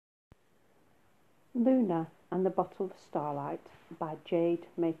Luna and the Bottle of Starlight by Jade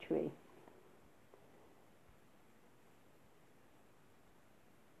Maitre.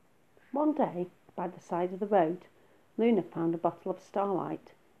 One day, by the side of the road, Luna found a bottle of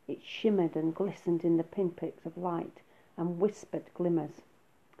starlight. It shimmered and glistened in the pinpricks of light and whispered glimmers.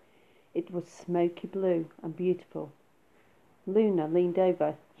 It was smoky blue and beautiful. Luna leaned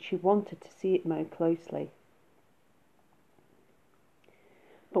over. She wanted to see it more closely.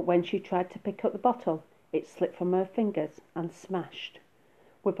 But when she tried to pick up the bottle, it slipped from her fingers and smashed.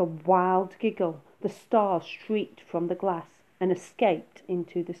 With a wild giggle, the stars shrieked from the glass and escaped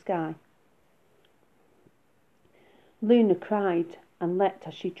into the sky. Luna cried and leapt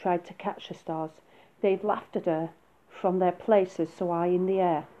as she tried to catch the stars. They laughed at her from their places so high in the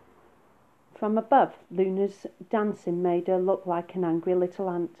air. From above, Luna's dancing made her look like an angry little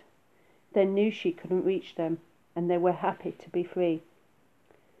ant. They knew she couldn't reach them, and they were happy to be free.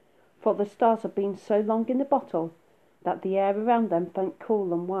 For the stars had been so long in the bottle that the air around them felt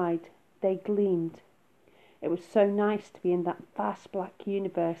cool and wide. They gleamed. It was so nice to be in that vast black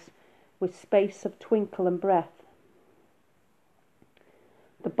universe with space of twinkle and breath.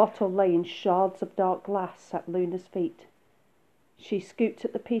 The bottle lay in shards of dark glass at Luna's feet. She scooped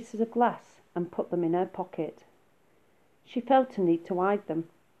at the pieces of glass and put them in her pocket. She felt a need to hide them.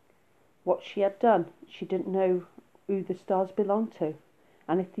 What she had done, she didn't know who the stars belonged to,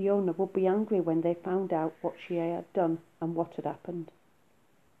 and if the owner would be angry when they found out what she had done and what had happened.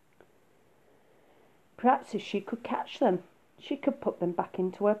 Perhaps if she could catch them, she could put them back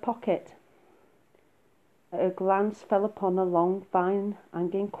into her pocket. Her glance fell upon a long vine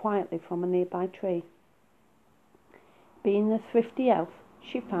hanging quietly from a nearby tree. Being a thrifty elf,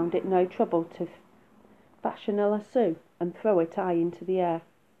 she found it no trouble to fashion a lasso and throw it high into the air.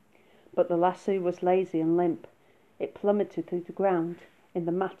 But the lasso was lazy and limp. It plummeted to the ground in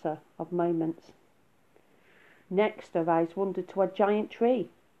the matter of moments. Next her eyes wandered to a giant tree.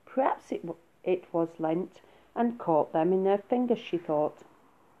 Perhaps it was lent and caught them in her fingers, she thought.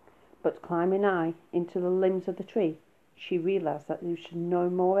 But climbing high into the limbs of the tree, she realized that there was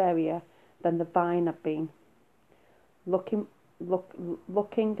no more area than the vine had been. Looking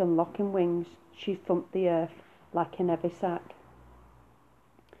and locking wings, she thumped the earth like a heavy sack.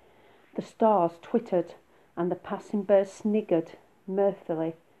 The stars twittered and the passing birds sniggered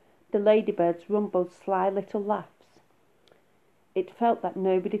mirthfully. The ladybirds rumbled sly little laughs. It felt that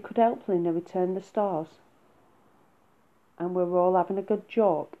nobody could help Luna return the stars, and we were all having a good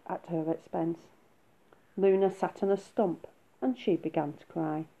joke at her expense. Luna sat on a stump, and she began to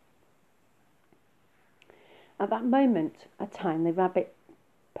cry. At that moment, a tiny rabbit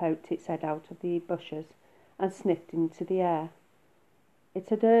poked its head out of the bushes and sniffed into the air. It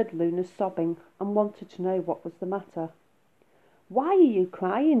had heard Luna sobbing and wanted to know what was the matter. "Why are you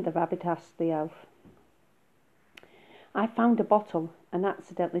crying?" the rabbit asked the elf. "I found a bottle and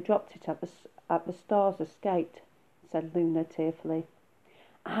accidentally dropped it at the stars escaped," said Luna tearfully.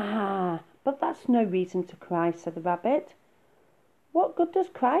 "Ah, but that's no reason to cry," said the rabbit. "What good does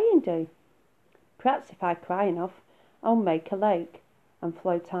crying do?" "Perhaps if I cry enough, I'll make a lake and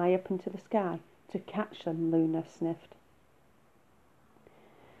float high up into the sky to catch them," Luna sniffed.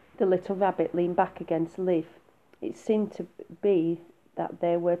 The little rabbit leaned back against a leaf. "It seemed to be that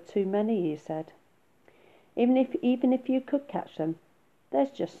there were too many," he said. Even if you could catch them,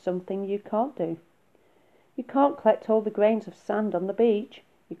 there's just something you can't do. You can't collect all the grains of sand on the beach.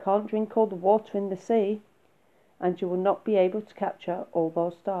 You can't drink all the water in the sea. And you will not be able to capture all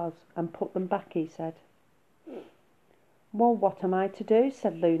those stars and put them back," he said. "Well, what am I to do?"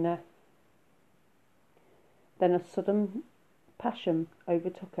 said Luna. Then a sudden passion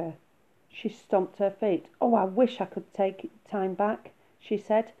overtook her. She stomped her feet. "Oh, I wish I could take time back," she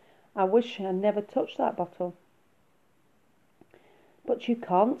said. "I wish I never touched that bottle." "But you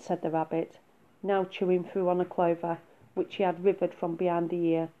can't," said the rabbit, now chewing through on a clover which he had riveted from behind the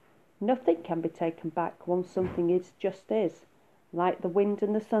ear. "Nothing can be taken back once something just is. Like the wind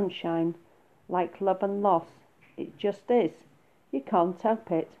and the sunshine, like love and loss. It just is. You can't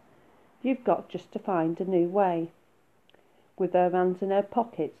help it. You've got just to find a new way." With her hands in her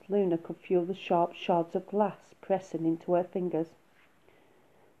pockets, Luna could feel the sharp shards of glass pressing into her fingers.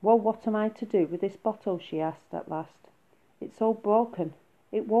 "Well, what am I to do with this bottle?" she asked at last. "It's all broken.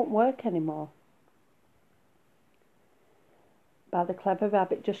 It won't work any more." But the clever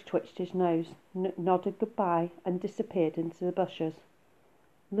rabbit just twitched his nose, nodded goodbye, and disappeared into the bushes.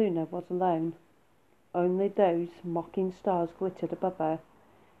 Luna was alone. Only those mocking stars glittered above her.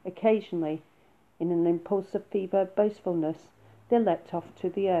 Occasionally, in an impulse of fever boastfulness, they leapt off to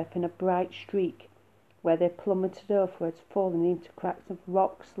the earth in a bright streak, where they plummeted earthwards, falling into cracks of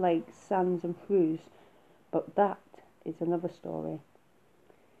rocks, lakes, sands and flues. But that is another story.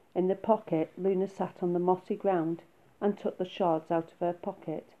 In the pocket, Luna sat on the mossy ground and took the shards out of her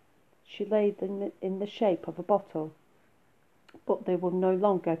pocket. She laid them in the shape of a bottle, but they would no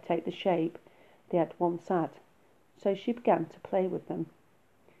longer take the shape they had once had, so she began to play with them.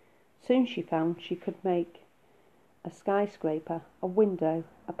 Soon she found she could make a skyscraper, a window,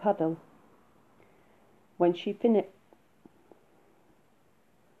 a puddle. When she finished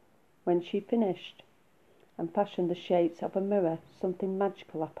and fashioned the shapes of a mirror, something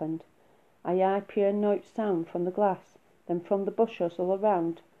magical happened. A high, pure note sound from the glass. Then from the bushes all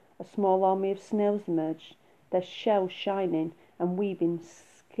around, a small army of snails emerged, their shells shining and weaving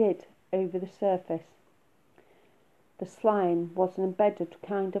skid over the surface. The slime was an embedded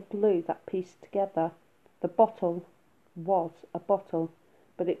kind of glue that pieced together. The bottle was a bottle,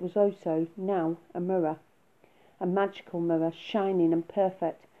 but it was also now a mirror. A magical mirror, shining and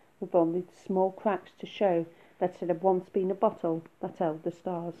perfect, with only small cracks to show that it had once been a bottle that held the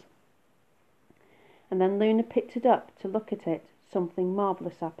stars. And then Luna picked it up to look at it. Something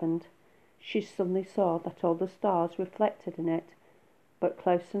marvellous happened. She suddenly saw that all the stars reflected in it, but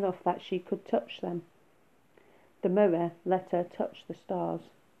close enough that she could touch them. The mirror let her touch the stars.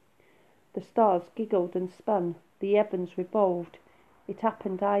 The stars giggled and spun. The heavens revolved. It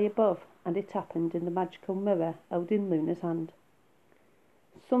happened high above, and it happened in the magical mirror held in Luna's hand.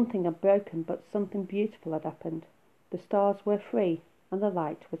 Something had broken, but something beautiful had happened. The stars were free, and the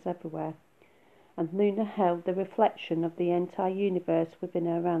light was everywhere, and Luna held the reflection of the entire universe within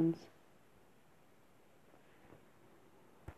her hands.